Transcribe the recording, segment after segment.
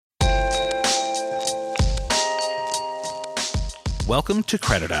Welcome to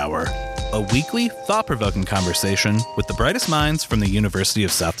Credit Hour, a weekly, thought-provoking conversation with the brightest minds from the University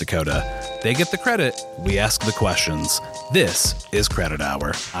of South Dakota. They get the credit, we ask the questions. This is Credit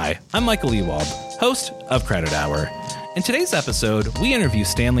Hour. Hi, I'm Michael Ewald, host of Credit Hour. In today's episode, we interview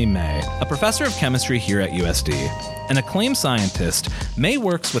Stanley May, a professor of chemistry here at USD. An acclaimed scientist, May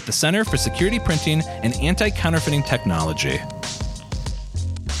works with the Center for Security Printing and Anti-Counterfeiting Technology.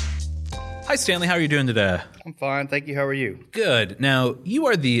 Hi, Stanley. How are you doing today? I'm fine. Thank you. How are you? Good. Now, you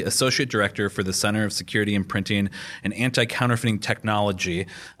are the Associate Director for the Center of Security and Printing and Anti-Counterfeiting Technology,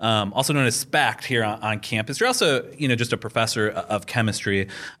 also known as SPACT here on campus. You're also, just a professor of chemistry.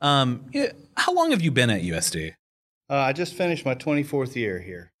 How long have you been at USD? I just finished my 24th year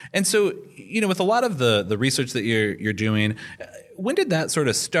here. And so, with a lot of the research that you're doing, when did that sort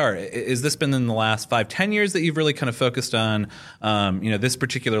of start? Is this been in the last 5-10 years that you've really kind of focused on, this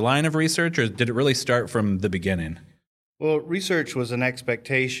particular line of research, or did it really start from the beginning? Well, research was an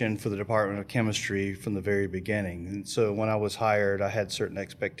expectation for the Department of Chemistry from the very beginning. And so when I was hired, I had certain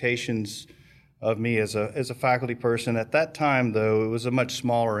expectations of me as a faculty person. At that time, though, it was a much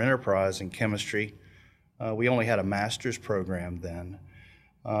smaller enterprise in chemistry. We only had a master's program then.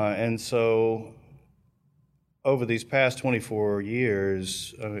 And so over these past 24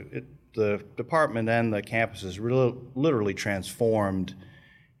 years, the department and the campus has literally transformed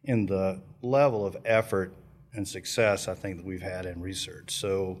in the level of effort and success I think that we've had in research.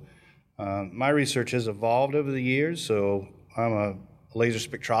 So my research has evolved over the years. So I'm a laser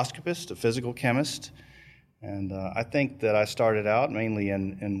spectroscopist, a physical chemist. And I think that I started out mainly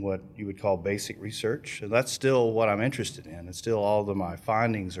in what you would call basic research. And that's still what I'm interested in. It's still all of my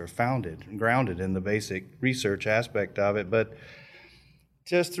findings are founded and grounded in the basic research aspect of it. But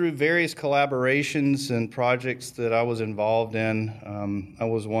just through various collaborations and projects that I was involved in, I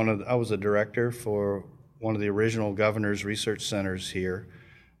was a director for one of the original governor's research centers here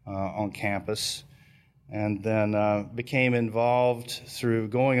on campus. And then became involved through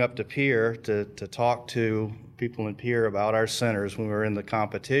going up to Pierre to talk to people in Pierre about our centers when we were in the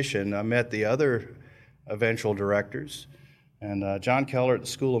competition. I met the other eventual directors, and John Keller at the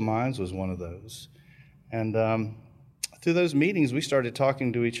School of Mines was one of those. And through those meetings, we started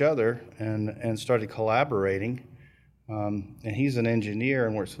talking to each other and started collaborating. And he's an engineer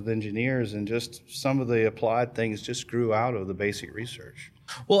and works with engineers, and just some of the applied things just grew out of the basic research.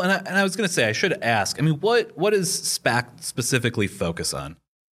 Well, and I was going to say, I should ask, what does SPACT specifically focus on?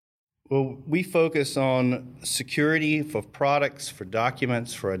 Well, we focus on security for products, for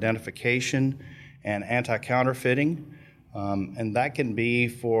documents, for identification, and anti-counterfeiting. And that can be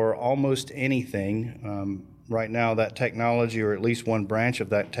for almost anything. Right now, that technology, or at least one branch of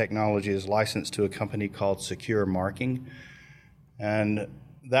that technology, is licensed to a company called Secure Marking. And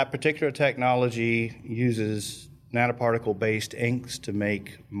that particular technology uses nanoparticle-based inks to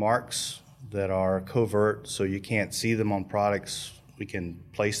make marks that are covert, so you can't see them on products. We can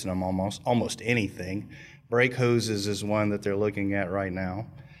place them almost anything. Brake hoses is one that they're looking at right now.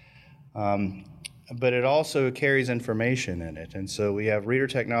 But it also carries information in it. And so we have reader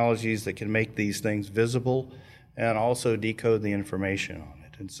technologies that can make these things visible and also decode the information on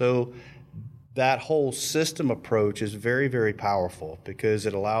it. And so that whole system approach is very, very powerful because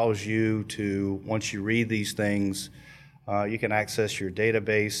it allows you to, once you read these things, you can access your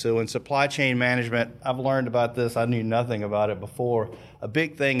database. So in supply chain management, I've learned about this. I knew nothing about it before. A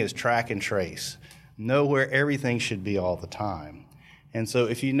big thing is track and trace. Know where everything should be all the time. And so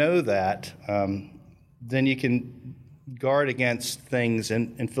if you know that, then you can guard against things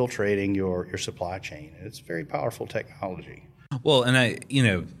infiltrating your supply chain. It's very powerful technology. Well, and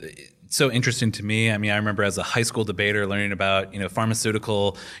it's so interesting to me. I remember as a high school debater learning about,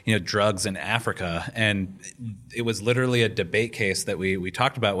 pharmaceutical, drugs in Africa. And it was literally a debate case that we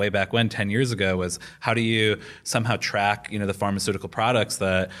talked about way back when, 10 years ago, was how do you somehow track, the pharmaceutical products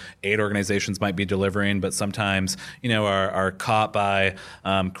that aid organizations might be delivering, but sometimes, are caught by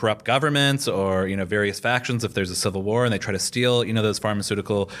corrupt governments or, various factions if there's a civil war and they try to steal, those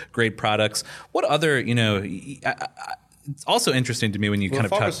pharmaceutical grade products. What other, it's also interesting to me when you kind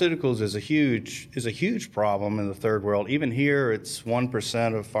of pharmaceuticals is a huge problem in the third world. Even here, it's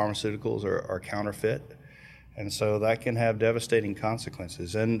 1% of pharmaceuticals are counterfeit, and so that can have devastating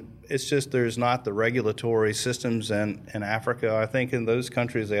consequences. And it's just there's not the regulatory systems in Africa. I think in those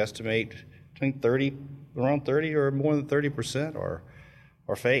countries they estimate around 30 or more than 30% are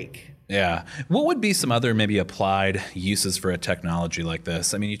fake. Yeah. What would be some other maybe applied uses for a technology like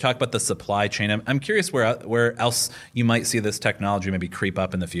this? You talk about the supply chain. I'm curious where else you might see this technology maybe creep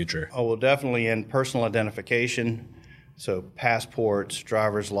up in the future. Oh, well, definitely in personal identification. So passports,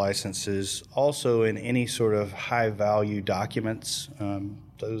 driver's licenses, also in any sort of high-value documents,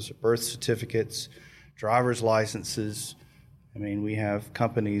 those are birth certificates, driver's licenses. I mean, we have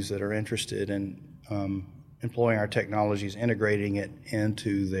companies that are interested in employing our technologies, integrating it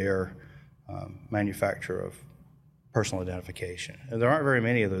into their manufacture of personal identification. And there aren't very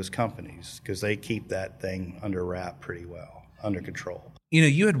many of those companies because they keep that thing under wrap pretty well, under control. You know,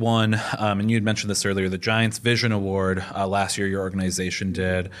 you had won, and you had mentioned this earlier, the Giants Vision Award last year. Your organization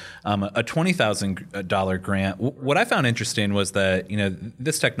did a $20,000 grant. What I found interesting was that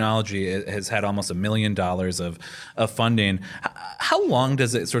this technology has had almost $1 million of funding. How long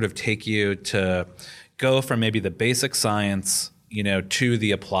does it sort of take you to go from maybe the basic science to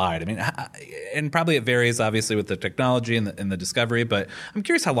the applied? I mean, and probably it varies obviously with the technology and the discovery, but I'm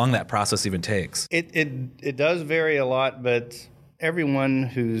curious how long that process even takes. It does vary a lot, but everyone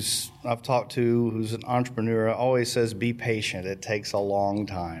I've talked to who's an entrepreneur always says be patient. It takes a long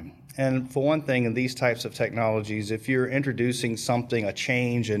time. And for one thing, in these types of technologies, if you're introducing a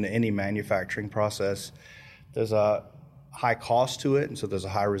change in any manufacturing process, there's a high cost to it, and so there's a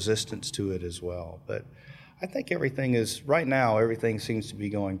high resistance to it as well. But I think right now, everything seems to be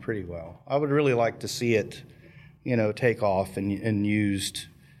going pretty well. I would really like to see it, take off and used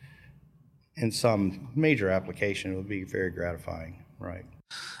in some major application. It would be very gratifying, right?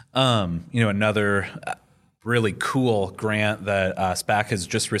 Another really cool grant that SPAC has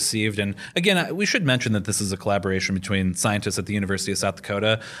just received, and again, we should mention that this is a collaboration between scientists at the University of South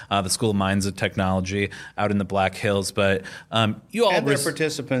Dakota, the School of Mines and Technology out in the Black Hills, but you all... And they're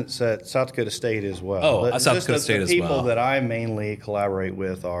participants at South Dakota State as well. Oh, South Dakota State as well. The people that I mainly collaborate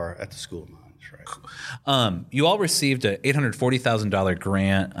with are at the School of Mines. You all received an $840,000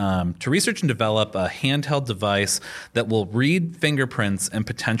 grant to research and develop a handheld device that will read fingerprints and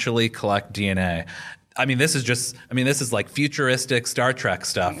potentially collect DNA. I mean, this is like futuristic Star Trek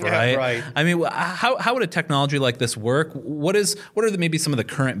stuff, right? Yeah, right. I mean, how would a technology like this work? What are maybe some of the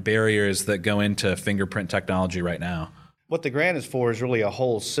current barriers that go into fingerprint technology right now? What the grant is for is really a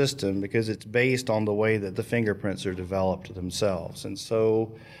whole system because it's based on the way that the fingerprints are developed themselves. And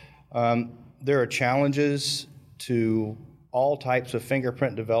so there are challenges to all types of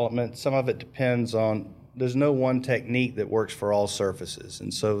fingerprint development. Some of it depends on, there's no one technique that works for all surfaces.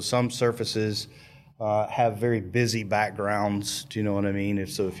 And so some surfaces have very busy backgrounds, do you know what I mean?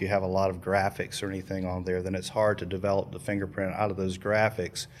 If you have a lot of graphics or anything on there, then it's hard to develop the fingerprint out of those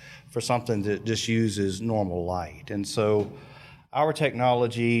graphics for something that just uses normal light. And so our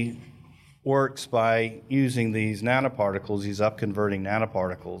technology works by using these nanoparticles, these upconverting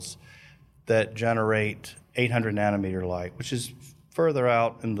nanoparticles, that generate 800 nanometer light, which is further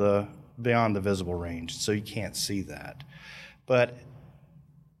out beyond the visible range, so you can't see that. But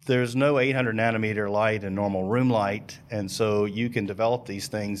there's no 800 nanometer light in normal room light, and so you can develop these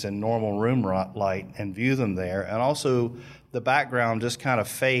things in normal room light and view them there, and also the background just kind of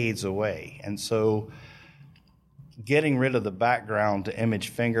fades away. And so getting rid of the background to image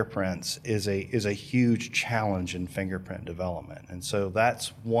fingerprints is a huge challenge in fingerprint development, and so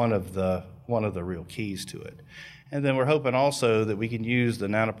that's one of the real keys to it. And then we're hoping also that we can use the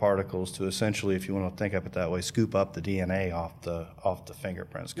nanoparticles to essentially, if you want to think of it that way, scoop up the DNA off the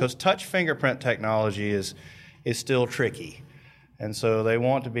fingerprints. Because touch fingerprint technology is still tricky, and so they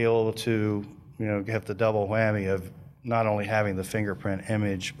want to be able to have the double whammy of not only having the fingerprint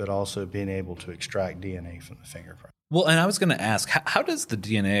image but also being able to extract DNA from the fingerprint. Well, and I was going to ask, how does the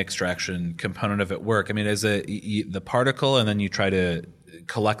DNA extraction component of it work? I mean, is it the particle, and then you try to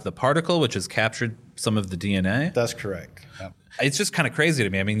collect the particle, which has captured some of the DNA? That's correct. Yep. It's just kind of crazy to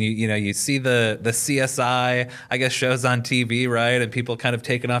me. I mean, you see the CSI, I guess, shows on TV, right? And people kind of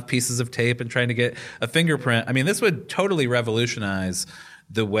taking off pieces of tape and trying to get a fingerprint. I mean, this would totally revolutionize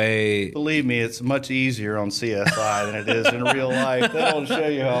the way... Believe me, it's much easier on CSI than it is in real life. They don't show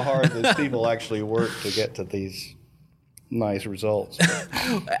you how hard these people actually work to get to these nice results.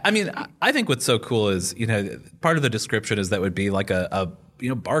 I mean, I think what's so cool is, part of the description is that would be like a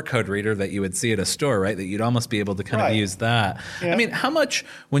barcode reader that you would see at a store, right? That you'd almost be able to kind of use that. Yeah. I mean, how much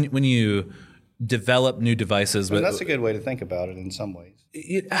when you develop new devices... Well, that's a good way to think about it in some ways.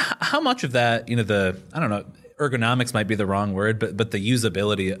 How much of that, I don't know, ergonomics might be the wrong word, but the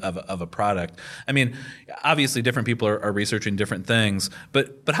usability of a product. I mean, obviously different people are researching different things,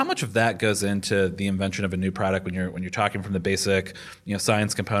 but how much of that goes into the invention of a new product when you're talking from the basic,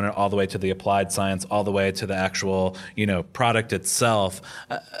 science component all the way to the applied science, all the way to the actual, product itself?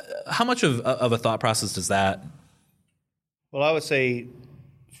 How much of a thought process does that? Well, I would say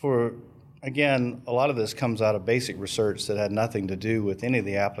for again, a lot of this comes out of basic research that had nothing to do with any of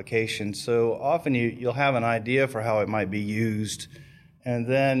the applications. So often you'll have an idea for how it might be used, and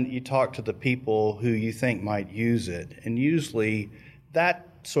then you talk to the people who you think might use it. And usually that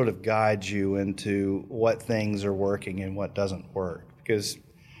sort of guides you into what things are working and what doesn't work. Because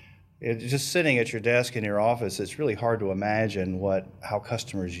just sitting at your desk in your office, it's really hard to imagine how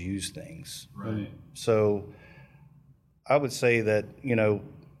customers use things. Right. So I would say that,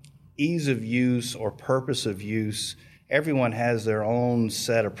 ease of use or purpose of use, everyone has their own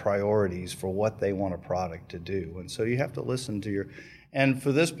set of priorities for what they want a product to do. And so you have to listen to and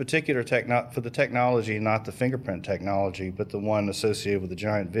for this particular for the technology, not the fingerprint technology, but the one associated with the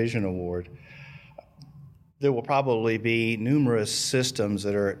Giant Vision Award, there will probably be numerous systems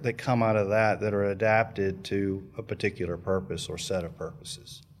that come out of that are adapted to a particular purpose or set of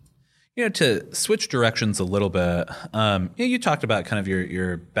purposes. To switch directions a little bit, you talked about kind of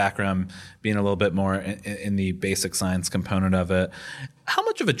your background being a little bit more in the basic science component of it. How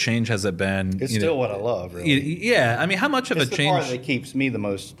much of a change has it been? It's still what I love, really. Yeah, I mean, how much of a change? It's the part that keeps me the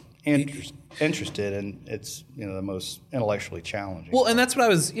most interested, and it's the most intellectually challenging. Well, and that's what I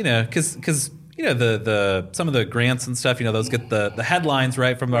was, because the some of the grants and stuff, those get the headlines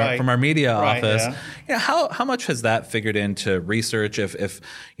right from our media office. Yeah. How much has that figured into research? If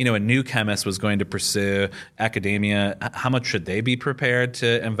a new chemist was going to pursue academia, how much should they be prepared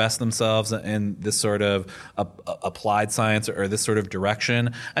to invest themselves in this sort of applied science or this sort of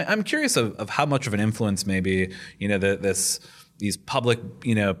direction? I'm curious of how much of an influence maybe these public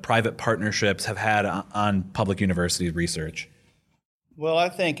private partnerships have had on public university research. Well, I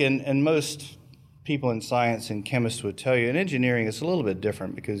think in most people in science and chemists would tell you, in engineering it's a little bit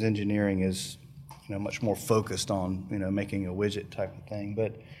different because engineering is much more focused on making a widget type of thing.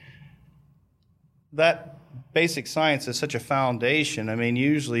 But that basic science is such a foundation. I mean,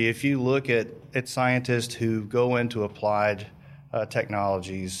 usually if you look at scientists who go into applied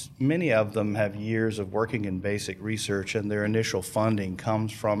technologies, many of them have years of working in basic research, and their initial funding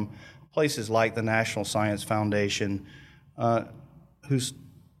comes from places like the National Science Foundation, whose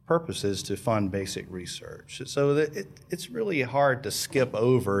purpose is to fund basic research. So that it's really hard to skip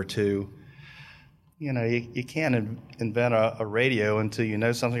over to, you can't invent a radio until you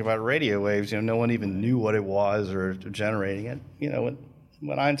know something about radio waves. No one even knew what it was or generating it.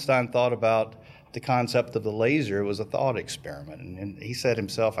 When Einstein thought about the concept of the laser, it was a thought experiment. And he said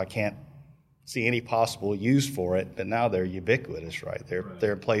himself, I can't see any possible use for it, but now they're ubiquitous, right?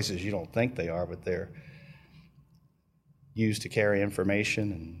 They're places you don't think they are, but they're used to carry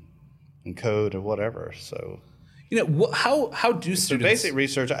information and code or whatever. So, how do students? So basic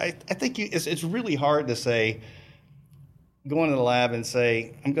research, I think it's really hard to say, go into the lab and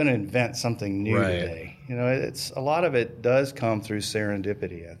say, I'm going to invent something new today. It's a lot of it does come through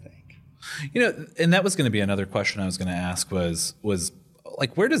serendipity, I think. And that was going to be another question I was going to ask was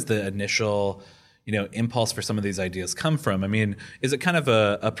like, where does the initial impulse for some of these ideas come from? I mean, is it kind of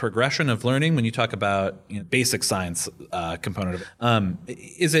a progression of learning when you talk about basic science component of it?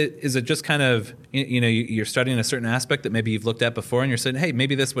 Is it just kind of you're studying a certain aspect that maybe you've looked at before and you're saying, hey,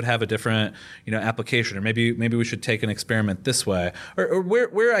 maybe this would have a different application, or maybe we should take an experiment this way, or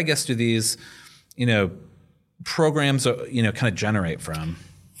where I guess do these programs kind of generate from?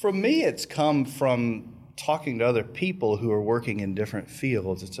 For me, it's come from talking to other people who are working in different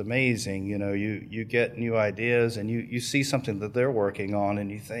fields. It's amazing. You get new ideas and you see something that they're working on and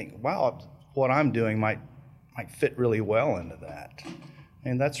you think, wow, what I'm doing might fit really well into that.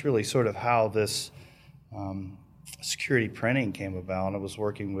 And that's really sort of how this security printing came about. I was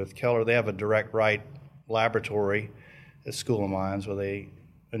working with Keller. They have a direct write laboratory at School of Mines where they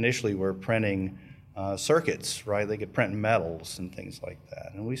initially were printing circuits, right? They could print metals and things like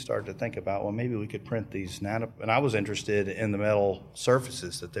that. And we started to think about, well, maybe we could print these and I was interested in the metal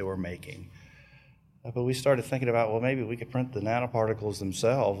surfaces that they were making. But we started thinking about, well, maybe we could print the nanoparticles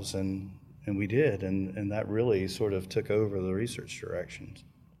themselves, and we did, and that really sort of took over the research directions.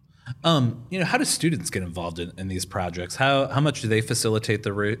 How do students get involved in these projects? How much do they facilitate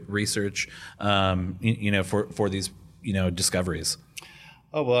the research, for these, discoveries?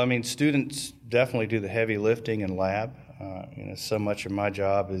 Oh, well, I mean, students definitely do the heavy lifting in lab. So much of my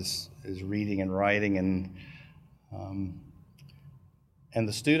job is reading and writing, and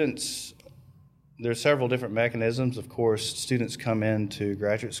the students, there are several different mechanisms. Of course, students come into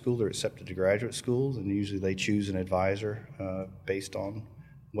graduate school, they're accepted to graduate schools, and usually they choose an advisor based on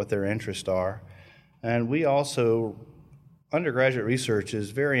what their interests are. And we also, undergraduate research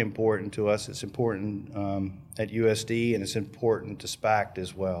is very important to us. It's important at USD, and it's important to SPACT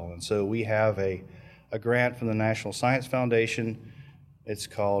as well. And so we have a grant from the National Science Foundation It's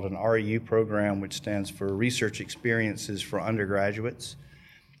called an REU program, which stands for Research Experiences for Undergraduates.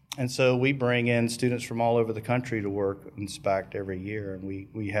 And so we bring in students from all over the country to work in SPACT every year. And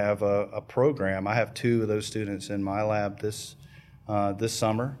we have a program. I have 2 of those students in my lab this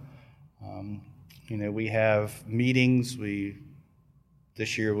summer. We have meetings.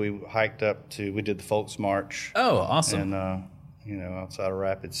 This year we we did the Folks March. Oh, awesome. And, outside of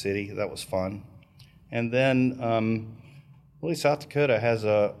Rapid City. That was fun. And then really South Dakota has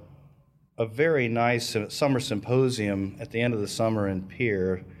a very nice summer symposium at the end of the summer in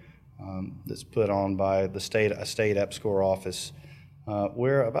Pierre that's put on by a state EPSCoR office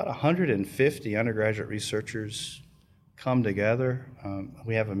where about 150 undergraduate researchers come together.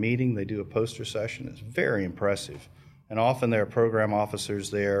 We have a meeting. They do a poster session. It's very impressive. And often there are program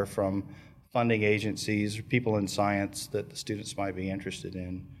officers there from funding agencies or people in science that the students might be interested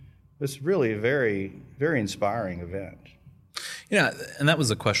in. It's really a very, very inspiring event. And that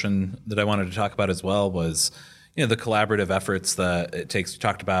was a question that I wanted to talk about as well was, the collaborative efforts that it takes. You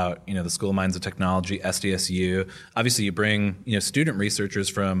talked about, the School of Mines and Technology, SDSU. Obviously, you bring, student researchers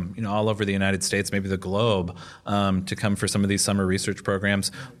from, all over the United States, maybe the globe, to come for some of these summer research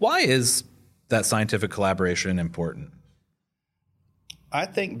programs. Why is that scientific collaboration important? I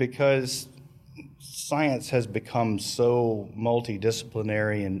think because science has become so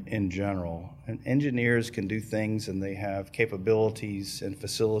multidisciplinary in general, and engineers can do things and they have capabilities and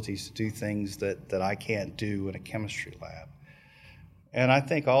facilities to do things that I can't do in a chemistry lab. And I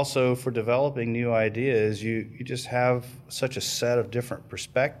think also for developing new ideas, you just have such a set of different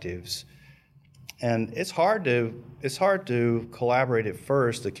perspectives. And it's hard to collaborate at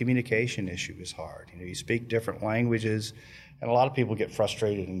first. The communication issue is hard. You speak different languages, and a lot of people get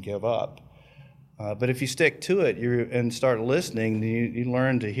frustrated and give up. But if you stick to it and start listening, you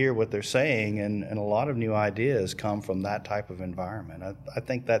learn to hear what they're saying, and a lot of new ideas come from that type of environment. I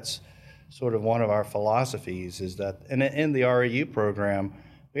think that's sort of one of our philosophies is that, and in the REU program,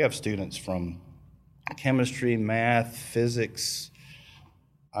 we have students from chemistry, math, physics,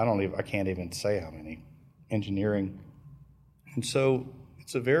 I can't even say how many, engineering. And so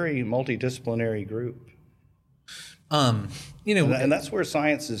it's a very multidisciplinary group. And that's where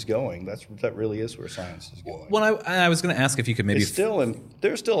science is going. That really is where science is going. Well, I was going to ask if you could maybe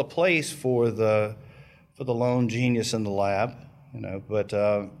there's still a place for the lone genius in the lab, but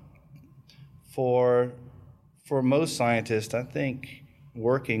for most scientists, I think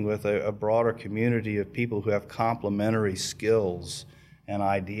working with a broader community of people who have complementary skills and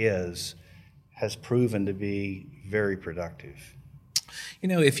ideas has proven to be very productive.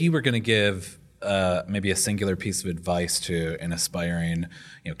 If you were going to give maybe a singular piece of advice to an aspiring,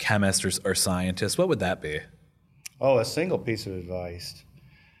 chemist or scientist, what would that be? Oh, a single piece of advice.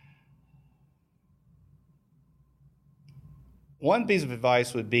 One piece of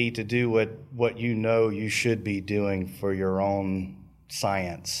advice would be to do what you should be doing for your own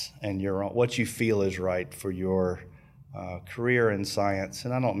science and what you feel is right for your career in science.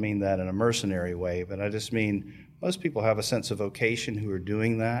 And I don't mean that in a mercenary way, but I just mean most people have a sense of vocation who are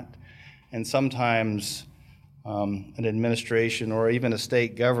doing that. And sometimes an administration or even a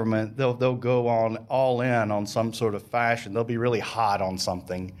state government, they'll go all in on some sort of fashion. They'll be really hot on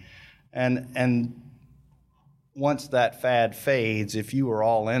something. And once that fad fades, if you were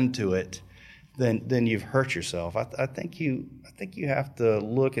all into it, then you've hurt yourself. I think you have to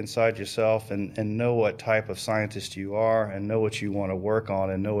look inside yourself and know what type of scientist you are and know what you want to work on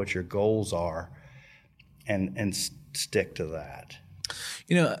and know what your goals are and stick to that.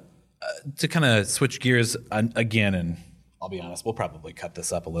 To kind of switch gears again, and I'll be honest, we'll probably cut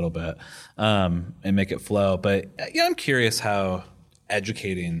this up a little bit and make it flow. But I'm curious how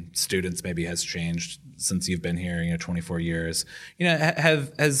educating students maybe has changed since you've been here, 24 years.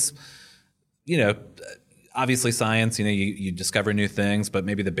 Obviously science, you discover new things, but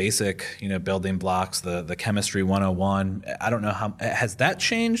maybe the basic, building blocks, the chemistry 101, I don't know how, has that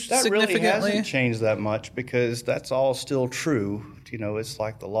changed significantly? That really hasn't changed that much because that's all still true. It's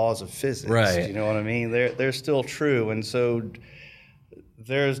like the laws of physics. Right. You know what I mean? They're still true. And so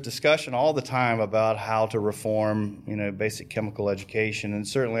there's discussion all the time about how to reform, basic chemical education. And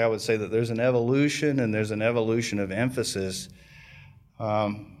certainly I would say that there's an evolution and there's an evolution of emphasis.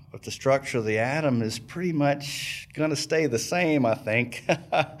 But the structure of the atom is pretty much going to stay the same, I think.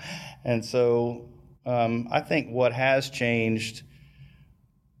 And so I think what has changed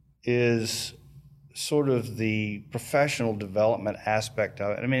is sort of the professional development aspect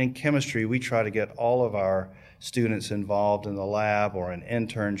of it. I mean, in chemistry, we try to get all of our students involved in the lab or in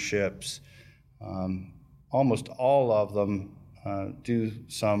internships. Almost all of them do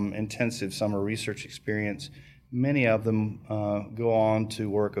some intensive summer research experience. many of them go on to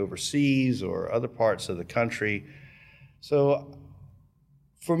work overseas or other parts of the country. So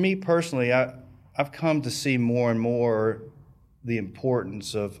for me personally, I've come to see more and more the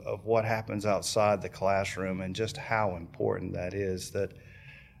importance of what happens outside the classroom and just how important that is, that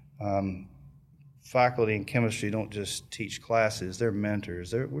faculty in chemistry don't just teach classes, they're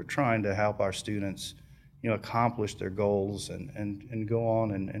mentors. We're trying to help our students accomplish their goals and go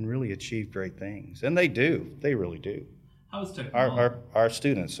on and really achieve great things. And they do. They really do. How is technology? Our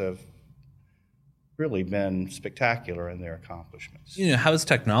students have really been spectacular in their accomplishments. How has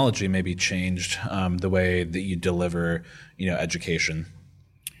technology maybe changed the way that you deliver, education?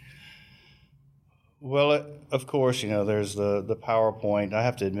 Well, of course, there's the PowerPoint. I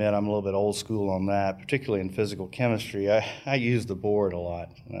have to admit I'm a little bit old school on that, particularly in physical chemistry. I use the board a lot.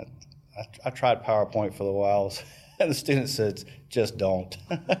 I tried PowerPoint for a while, and the student said, just don't.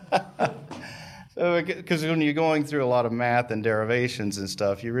 So, because when you're going through a lot of math and derivations and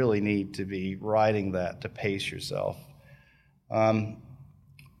stuff, you really need to be writing that to pace yourself. I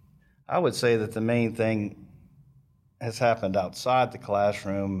would say that the main thing has happened outside the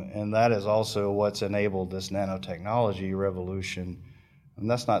classroom, and that is also what's enabled this nanotechnology revolution. And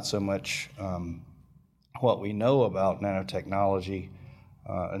that's not so much what we know about nanotechnology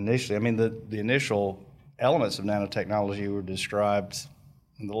initially. I mean, the initial elements of nanotechnology were described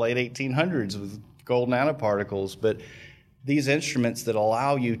in the late 1800s with gold nanoparticles, but these instruments that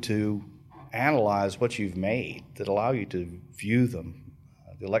allow you to analyze what you've made, that allow you to view them,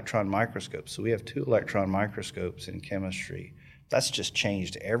 the electron microscope. So we have 2 electron microscopes in chemistry. That's just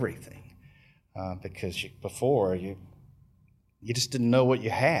changed everything because before you just didn't know what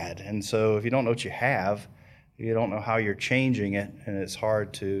you had. And so if you don't know what you have, you don't know how you're changing it, and it's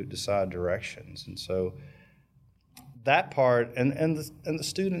hard to decide directions. And so that part, and the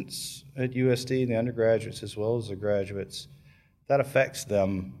students at USD, the undergraduates as well as the graduates, that affects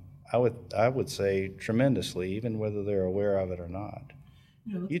them, I would say, tremendously, even whether they're aware of it or not.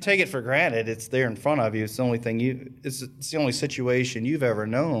 You take it for granted; it's there in front of you. It's the only thing it's the only situation you've ever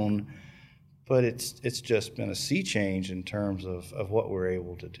known, but it's just been a sea change in terms of what we're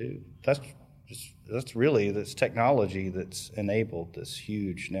able to do. That's really this technology that's enabled this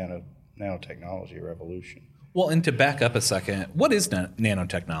huge nanotechnology revolution. Well, and to back up a second, what is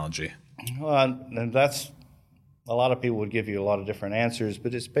nanotechnology? Well, and that's a lot of people would give you a lot of different answers,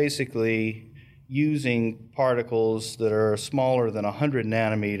 but it's basically using particles that are smaller than 100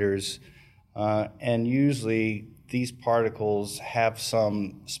 nanometers, and usually these particles have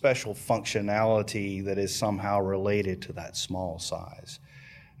some special functionality that is somehow related to that small size.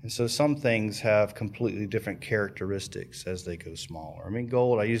 And so some things have completely different characteristics as they go smaller. I mean,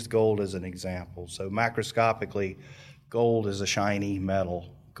 gold, I used gold as an example. So macroscopically, gold is a shiny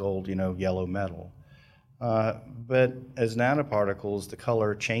metal, gold, yellow metal. But as nanoparticles, the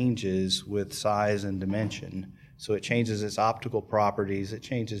color changes with size and dimension. So it changes its optical properties, it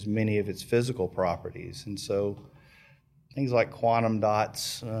changes many of its physical properties. And so things like quantum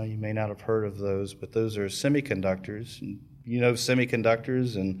dots, you may not have heard of those, but those are semiconductors.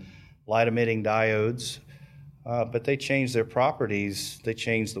 Semiconductors and light-emitting diodes, but they change their properties. They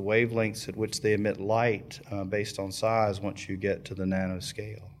change the wavelengths at which they emit light based on size once you get to the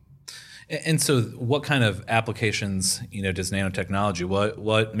nanoscale. And so what kind of applications, does nanotechnology,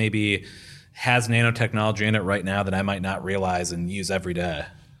 what maybe has nanotechnology in it right now that I might not realize and use every day?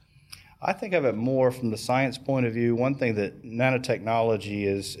 I think of it more from the science point of view. One thing that nanotechnology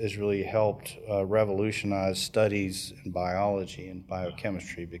has really helped revolutionize studies in biology and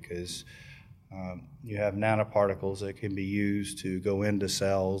biochemistry, because you have nanoparticles that can be used to go into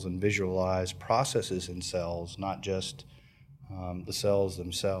cells and visualize processes in cells, not just the cells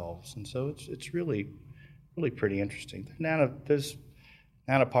themselves. And so it's really, really pretty interesting. There's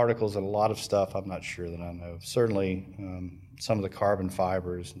nanoparticles in a lot of stuff I'm not sure that I know. Certainly some of the carbon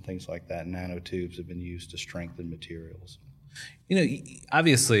fibers and things like that, nanotubes, have been used to strengthen materials.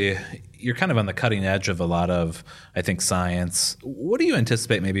 Obviously, you're kind of on the cutting edge of a lot of, I think, science. What do you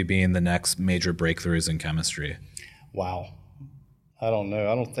anticipate maybe being the next major breakthroughs in chemistry? Wow. I don't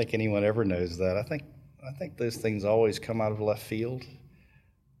know. I don't think anyone ever knows that. I think those things always come out of left field.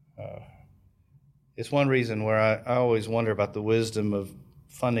 It's one reason where I always wonder about the wisdom of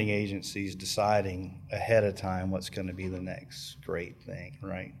funding agencies deciding ahead of time what's going to be the next great thing,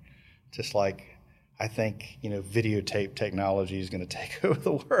 right? Just like I think, videotape technology is going to take over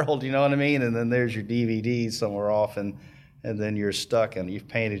the world, you know what I mean? And then there's your DVDs somewhere off, and then you're stuck and you've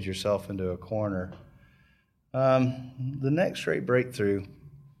painted yourself into a corner. The next great breakthrough,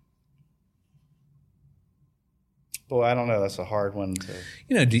 Boy, I don't know. That's a hard one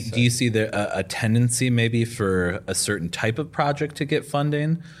to. Do you see a tendency maybe for a certain type of project to get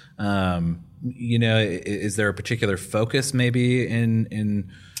funding? Is there a particular focus maybe in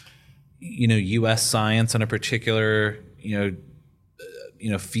U.S. science on a particular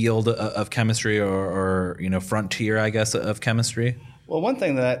field of chemistry or frontier, I guess, of chemistry? Well, one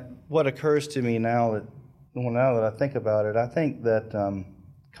thing what occurs to me now that I think about it, I think that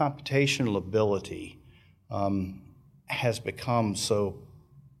computational ability has become so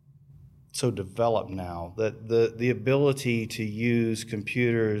developed now that the ability to use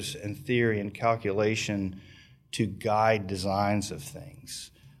computers and theory and calculation to guide designs of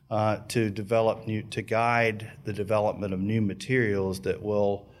things, to guide the development of new materials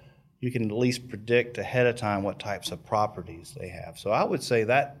you can at least predict ahead of time what types of properties they have. So I would say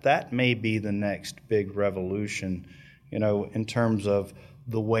that may be the next big revolution, in terms of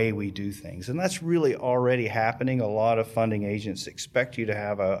the way we do things. And that's really already happening. A lot of funding agents expect you to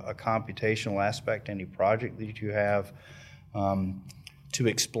have a computational aspect to any project that you have, to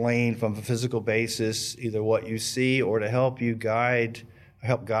explain from a physical basis either what you see or to help guide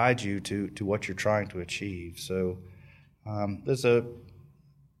you to what you're trying to achieve. So there's a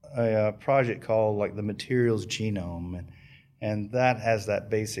project called like the materials genome, and that has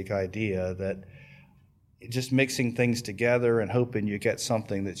that basic idea that just mixing things together and hoping you get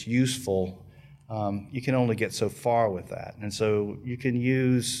something that's useful, you can only get so far with that. And so you can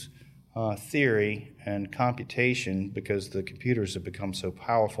use theory and computation, because the computers have become so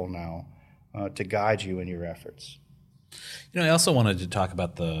powerful now, to guide you in your efforts. I also wanted to talk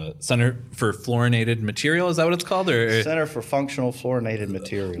about the Center for Fluorinated Material. Is that what it's called? Or Center for Functional Fluorinated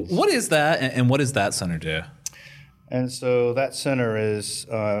Materials. What is that, and what does that center do? And so that center is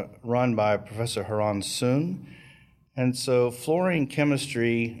run by Professor Haran Soon. And so fluorine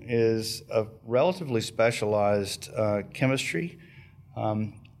chemistry is a relatively specialized chemistry.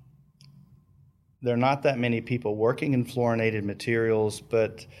 There are not that many people working in fluorinated materials,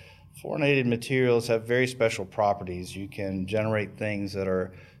 but fluorinated materials have very special properties. You can generate things that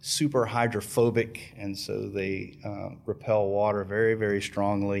are super hydrophobic, and so they repel water very, very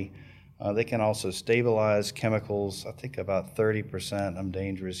strongly. They can also stabilize chemicals. I think about 30%, I'm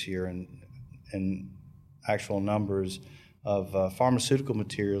dangerous here in actual numbers, of pharmaceutical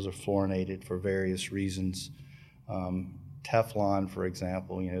materials are fluorinated for various reasons. Teflon, for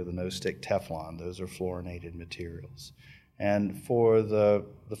example, the no-stick Teflon, those are fluorinated materials. And for the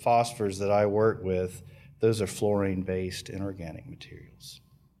phosphors that I work with, those are fluorine-based inorganic materials.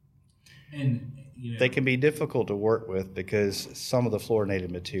 And they can be difficult to work with because some of the fluorinated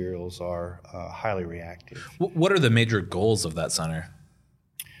materials are highly reactive. What are the major goals of that center?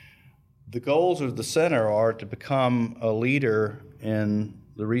 The goals of the center are to become a leader in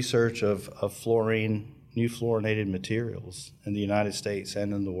the research of new fluorinated materials in the United States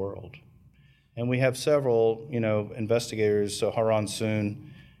and in the world. And we have several, investigators. So Haran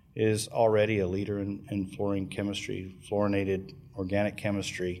Soon is already a leader in fluorine chemistry, fluorinated organic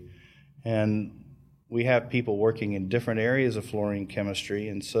chemistry. And we have people working in different areas of fluorine chemistry.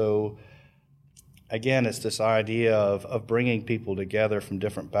 And so, again, it's this idea of bringing people together from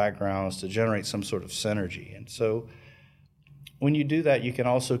different backgrounds to generate some sort of synergy. And so when you do that, you can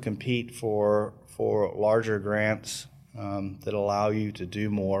also compete for larger grants that allow you to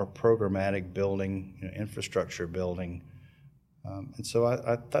do more programmatic building, infrastructure building. And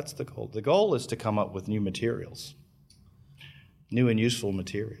so that's the goal. The goal is to come up with new materials, new and useful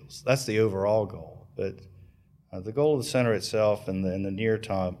materials. That's the overall goal. But the goal of the center itself in the near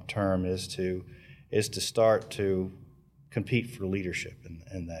term is to start to compete for leadership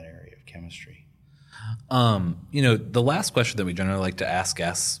in that area of chemistry. The last question that we generally like to ask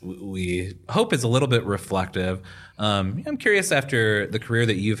guests, we hope is a little bit reflective. I'm curious, after the career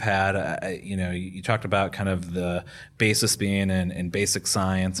that you've had, you talked about kind of the basis being in basic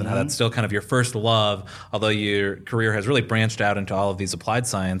science and how that's still kind of your first love, although your career has really branched out into all of these applied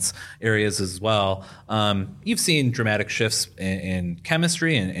science areas as well. You've seen dramatic shifts in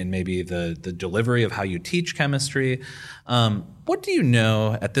chemistry and maybe the delivery of how you teach chemistry. What do you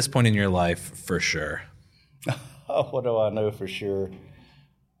know at this point in your life for sure? What do I know for sure?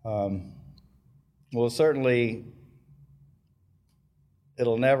 Well, certainly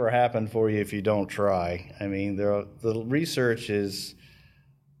it'll never happen for you if you don't try. I mean, the research is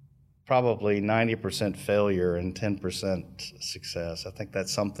probably 90% failure and 10% success. I think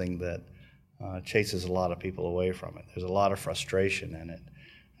that's something that chases a lot of people away from it. There's a lot of frustration in it.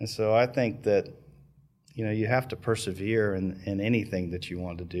 And so I think that you have to persevere in anything that you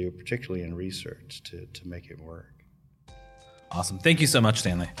want to do, particularly in research, to make it work. Awesome. Thank you so much,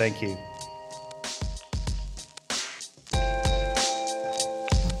 Stanley. Thank you.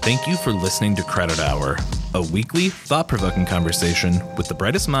 Thank you for listening to Credit Hour, a weekly, thought-provoking conversation with the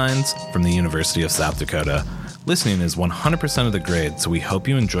brightest minds from the University of South Dakota. Listening is 100% of the grade, so we hope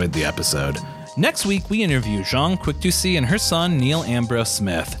you enjoyed the episode. Next week, we interview Jean Quick-Ducy and her son, Neil Ambrose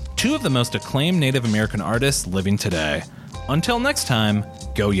Smith, two of the most acclaimed Native American artists living today. Until next time,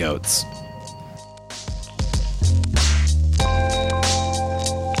 go Yotes.